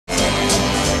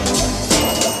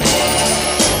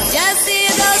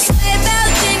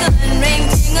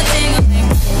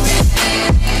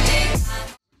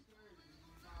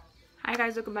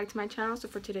guys, welcome back to my channel. So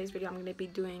for today's video I'm going to be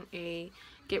doing a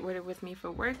get ready with me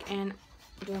for work and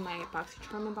doing my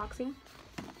Boxycharm unboxing.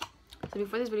 So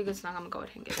before this video gets long, I'm going to go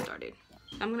ahead and get started.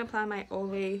 I'm going to apply my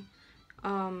Olay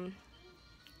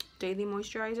daily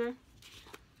moisturizer.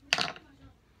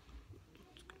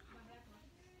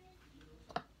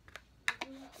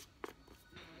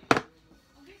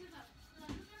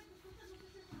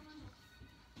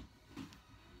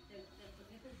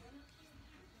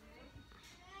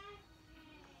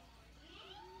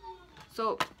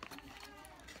 So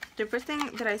the first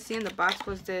thing that I see in the box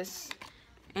was this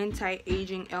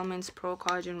anti-aging Elements Pro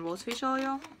Collagen Rose Facial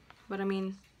Oil, but I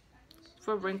mean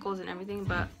for wrinkles and everything,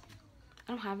 but I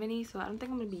don't have any, so I don't think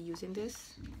I'm gonna be using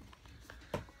this.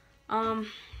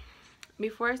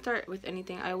 Before I start with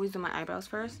anything, I always do my eyebrows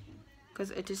first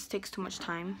because it just takes too much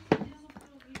time.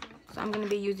 So I'm gonna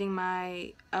be using my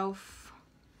e.l.f.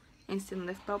 Instant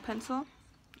Lift Brow Pencil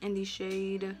in the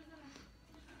shade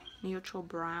Neutral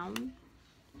Brown.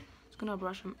 Just gonna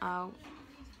brush them out.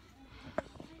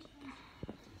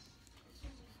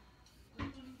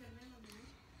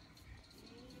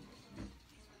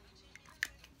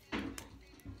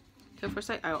 So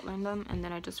first I outline them and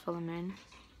then I just fill them in.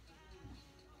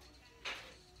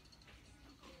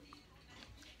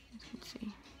 Let's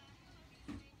see.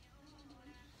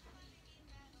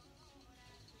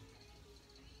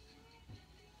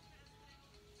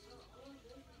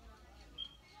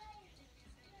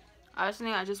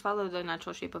 Honestly, I just follow the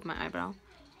natural shape of my eyebrow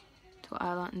to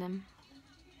outline them.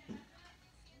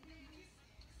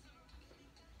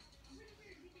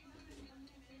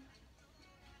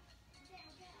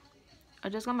 I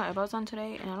just got my eyebrows on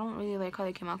today and I don't really like how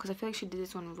they came out because I feel like she did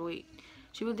this one really,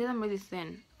 she did them really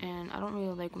thin, and I don't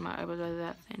really like when my eyebrows are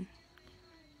that thin.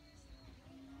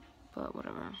 But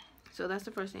whatever. So that's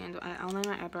the first thing I do. I outline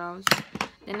my eyebrows.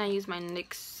 Then I use my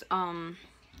NYX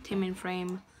Tim and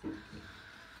Frame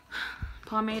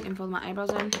pomade and fill my eyebrows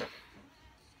in.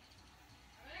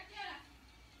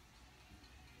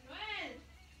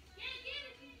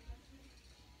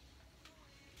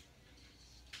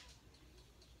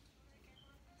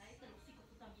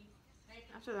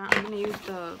 After that, I'm gonna use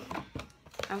the,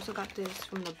 I also got this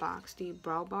from the box, the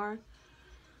Brow Bar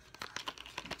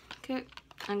kit.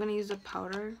 I'm gonna use the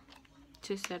powder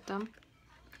to set them.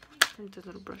 And the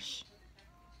little brush.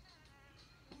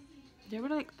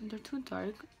 They're too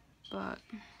dark, but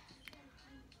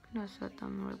I'm gonna set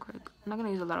them real quick. I'm not gonna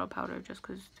use a lot of powder just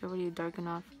because they're already dark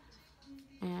enough,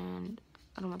 and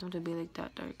I don't want them to be like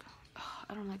that dark. Ugh,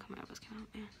 I don't like how my eyebrows came out,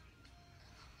 man.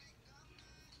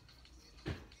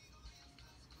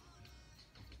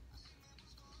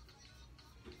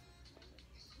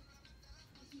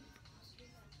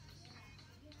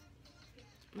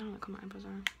 I don't like how my eyebrows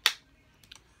are.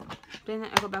 Then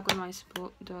I go back with my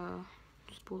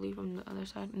spoolie from the other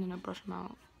side, and then I brush them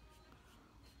out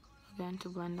again to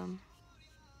blend them.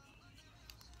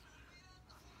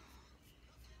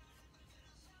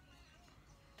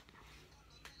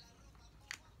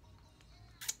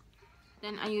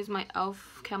 Then I use my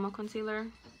e.l.f. Camo Concealer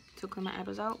to clean my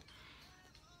eyebrows out.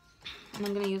 And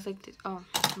I'm gonna use like this,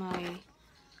 my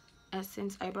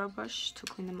Essence eyebrow brush to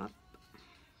clean them up.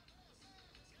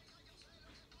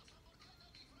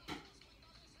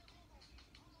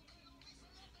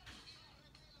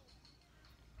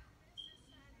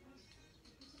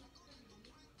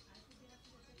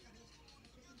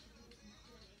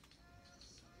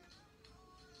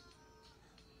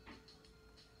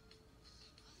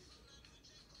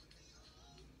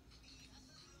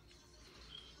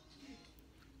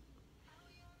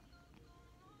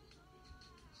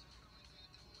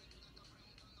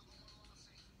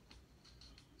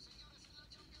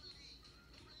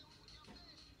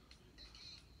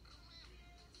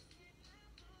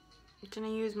 I'm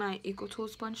gonna use my Eco Tool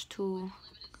sponge to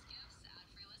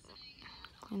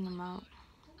clean them out.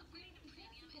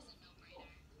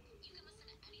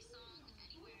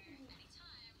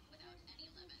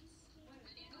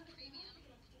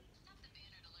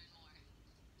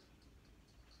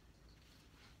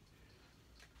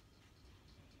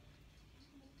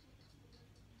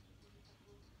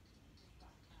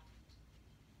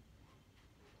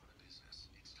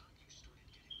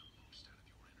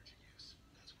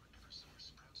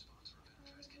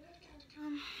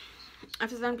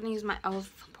 After that, I'm going to use my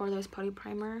e.l.f. Poreless Putty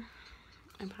Primer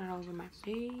and put it all over my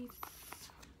face.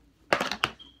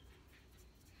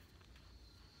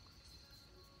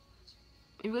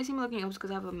 You really see me looking up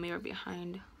because I have a mirror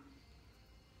behind.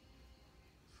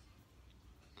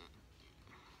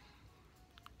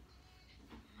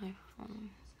 My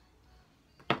phone.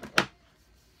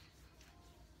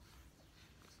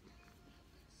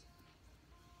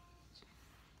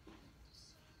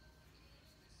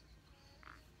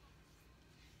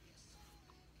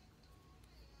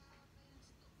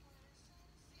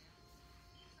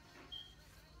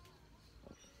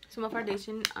 So my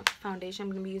foundation, I'm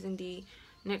going to be using the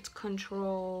Net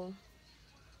Control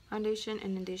foundation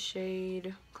and in the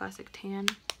shade Classic Tan.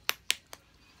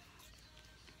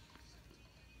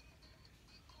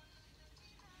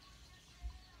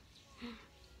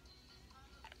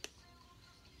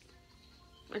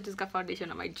 I just got foundation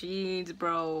on my jeans,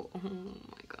 bro. Oh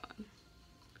my god.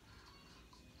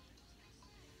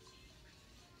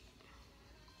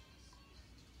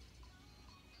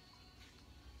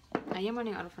 I am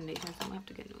running out of foundation, so I'm gonna have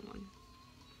to get a new one.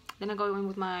 Then I go in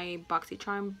with my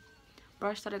Boxycharm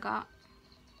brush that I got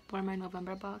for my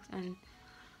November box and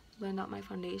blend out my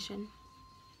foundation.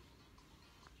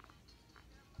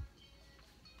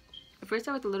 I first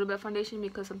start with a little bit of foundation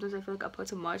because sometimes I feel like I put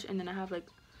too much and then I have like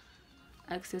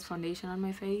excess foundation on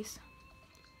my face.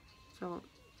 So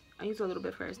I use a little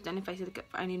bit first. Then if I see like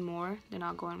I need more, then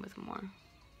I'll go in with more.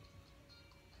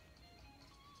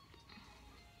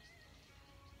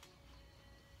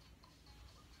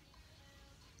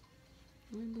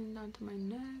 And then down to my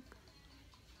neck.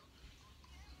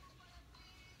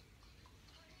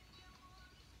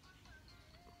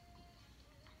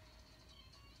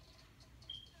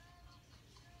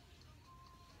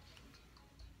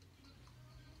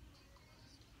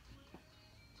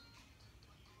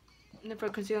 And then for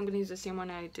concealer, I'm going to use the same one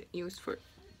I used for,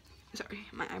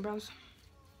 my eyebrows.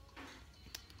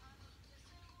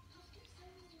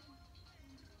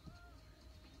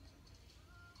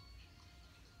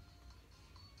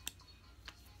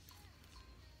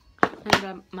 And I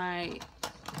got my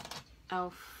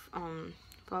e.l.f.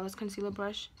 Flawless Concealer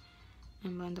brush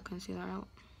and blend the concealer out.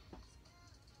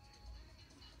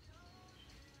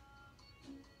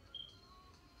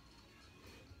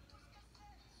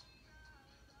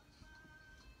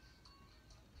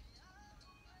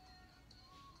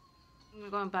 I'm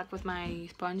going back with my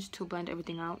sponge to blend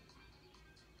everything out.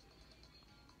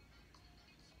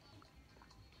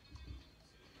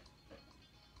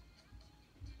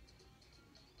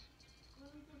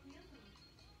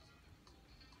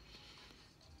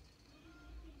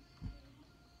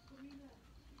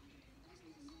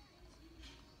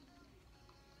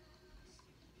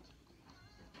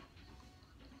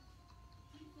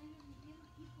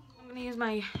 I'm going to use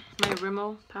my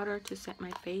Rimmel powder to set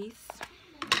my face.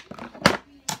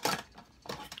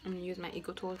 I'm going to use my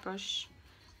Eco Tools brush.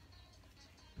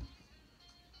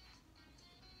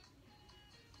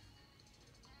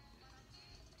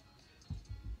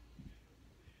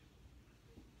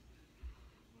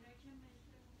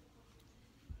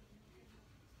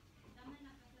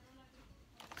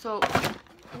 So, oh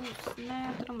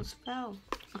snap, that almost fell.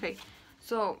 Okay,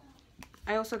 so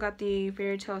I also got the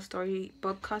Fairy Tale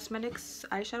Storybook Cosmetics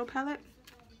eyeshadow palette.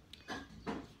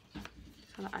 That's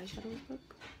how the eyeshadows look.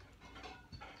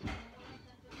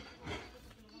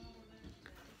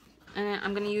 And then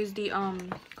I'm gonna use the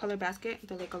color basket,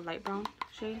 the like a light brown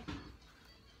shade.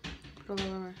 Put all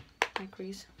over my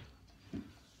crease.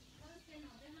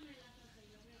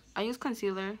 I use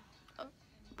concealer,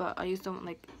 but I use them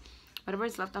like whatever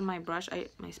is left on my brush.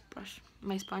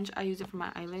 My sponge. I use it for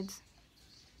my eyelids.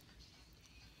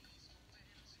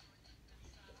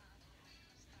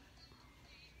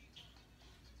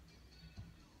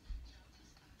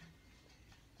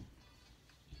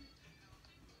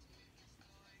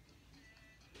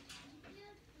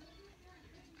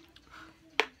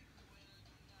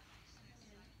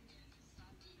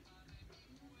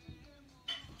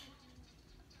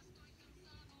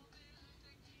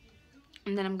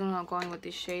 And then I'm gonna go in with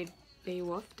this shade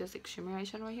Beowulf, this like shimmer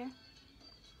eyeshadow right here.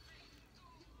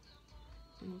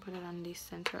 And put it on the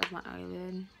center of my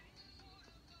eyelid.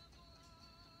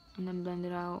 And then blend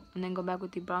it out. And then go back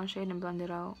with the brown shade and blend it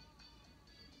out.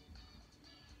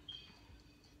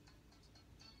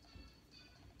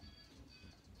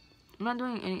 I'm not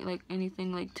doing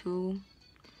anything like too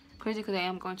crazy because I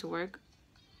am going to work.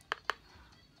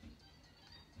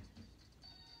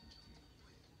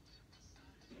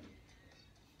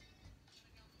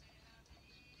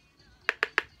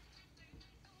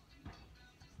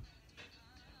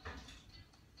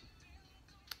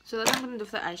 So that's what I'm gonna do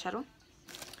for the eyeshadow.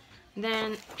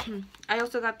 Then I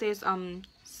also got this I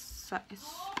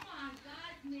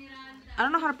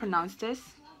don't know how to pronounce this.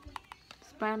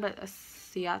 It's brand but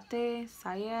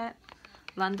Sayat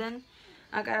London.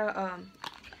 I got a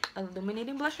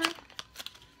illuminating blusher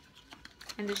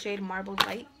in the shade Marble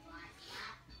Light.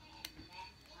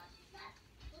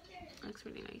 Looks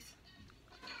really nice.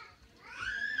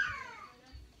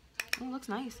 Oh, it looks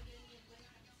nice.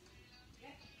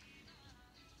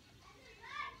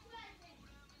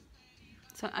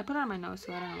 So I put it on my nose,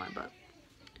 so I don't know why, but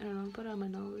I don't know, put it on my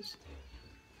nose.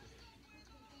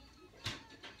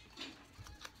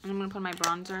 And I'm gonna put my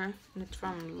bronzer, and it's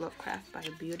from Lovecraft by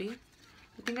Beauty.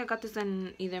 I think I got this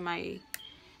in either my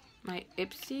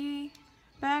Ipsy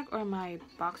bag or my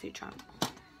Boxycharm.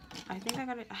 I think I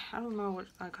got it. I don't remember where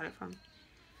I got it from.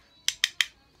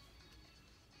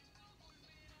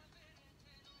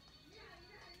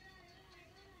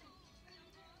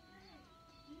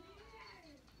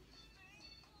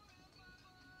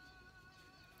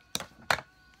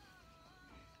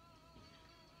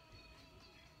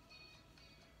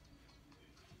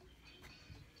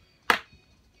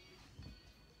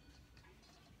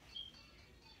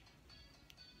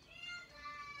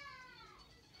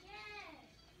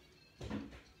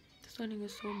 This lighting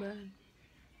is so bad.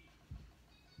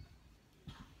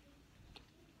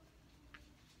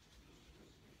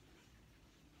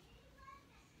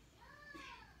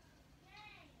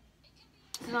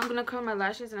 So I'm gonna curl my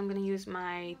lashes, and I'm gonna use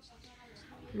my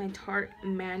Tarte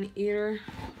Man Eater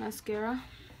mascara.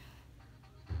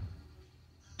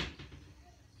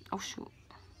 Oh shoot.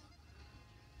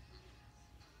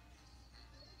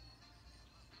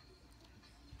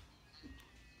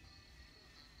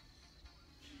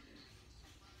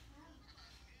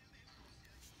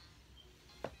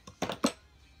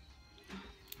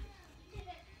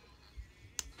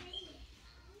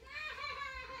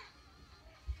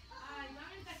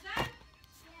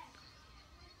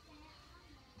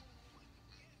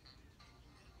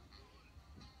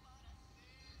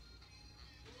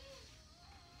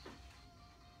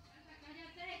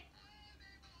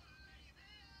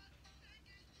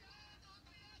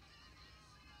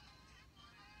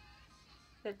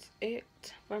 That's it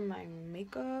for my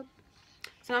makeup.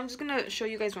 So I'm just gonna show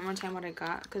you guys one more time what I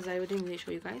got, because I didn't really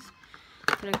show you guys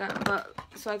what I got. But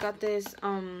so I got this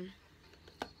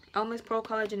Elmer's Pro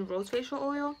Collagen Rose Facial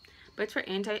Oil, but it's for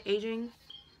anti-aging.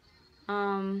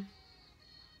 It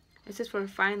says for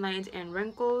fine lines and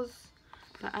wrinkles,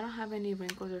 but I don't have any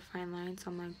wrinkles or fine lines, so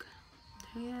I'm like,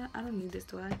 yeah, I don't need this,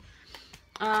 do I?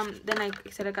 Then I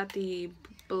said I got the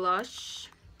blush.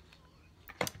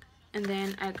 And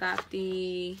then I got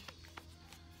the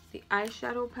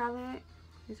eyeshadow palette.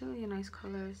 These are really nice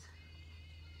colors.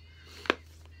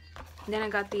 And then I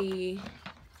got the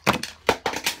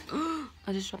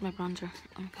I just dropped my bronzer.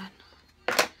 Oh my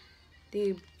god.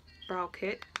 The brow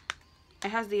kit. It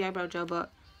has the eyebrow gel,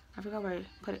 but I forgot where I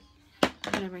put it. I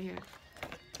put it right here.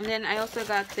 And then I also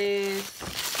got this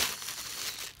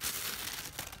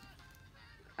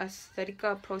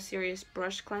Aesthetica Pro Serious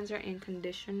Brush Cleanser and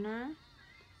Conditioner.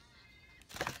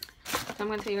 I'm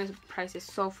gonna tell you guys the prices.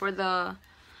 So for the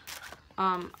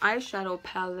eyeshadow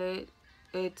palette,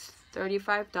 it's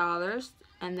 $35,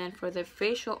 and then for the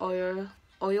facial oil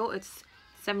it's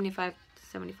 $79.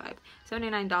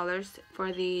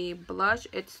 For the blush,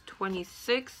 it's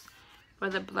 $26. For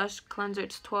the blush cleanser,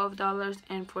 it's $12,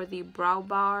 and for the brow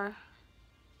bar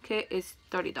kit is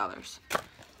 $30.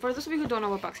 For those of you who don't know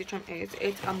what Boxycharm is,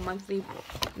 it's a monthly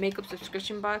makeup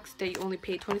subscription box that you only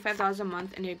pay $25 a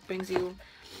month, and it brings you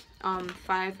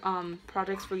 5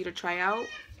 products for you to try out,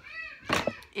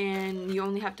 and you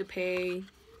only have to pay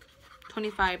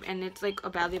 $25, and it's like a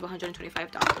value of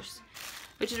 $125,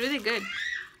 which is really good.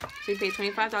 So you pay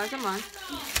 $25 a month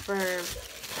for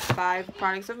 5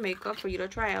 products of makeup for you to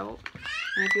try out,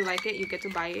 and if you like it, you get to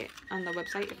buy it on the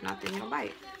website. If not, then you don't buy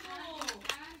it.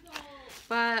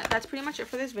 But that's pretty much it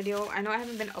for this video. I know I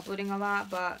haven't been uploading a lot,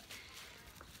 but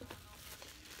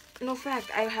no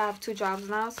fact, I have 2 jobs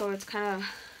now, so it's kind of,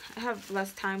 I have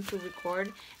less time to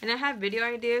record, and I have video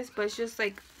ideas, but it's just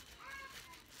like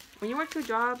when you work 2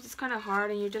 jobs, it's kind of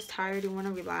hard, and you're just tired, you want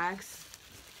to relax.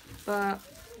 But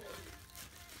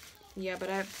yeah, but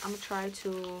I'm gonna try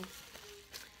to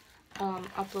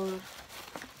upload,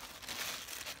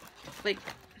 like,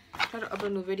 try to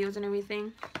upload new videos and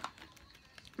everything.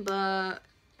 But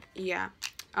yeah,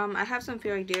 I have some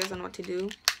few ideas on what to do.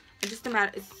 It's the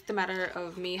matter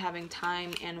of me having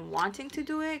time and wanting to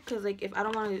do it, because like if I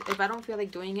don't feel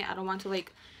like doing it, I don't want to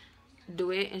like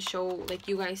do it and show like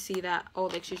you guys see that, oh,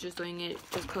 like she's just doing it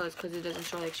just because it doesn't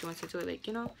show like she wants to do it, like,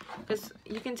 you know, because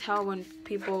you can tell when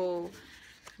people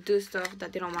do stuff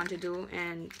that they don't want to do,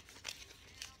 and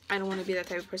I don't want to be that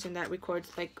type of person that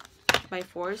records like by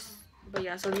force. But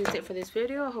yeah, so that's it for this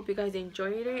video. I hope you guys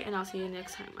enjoyed it, and I'll see you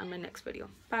next time on my next video.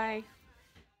 Bye.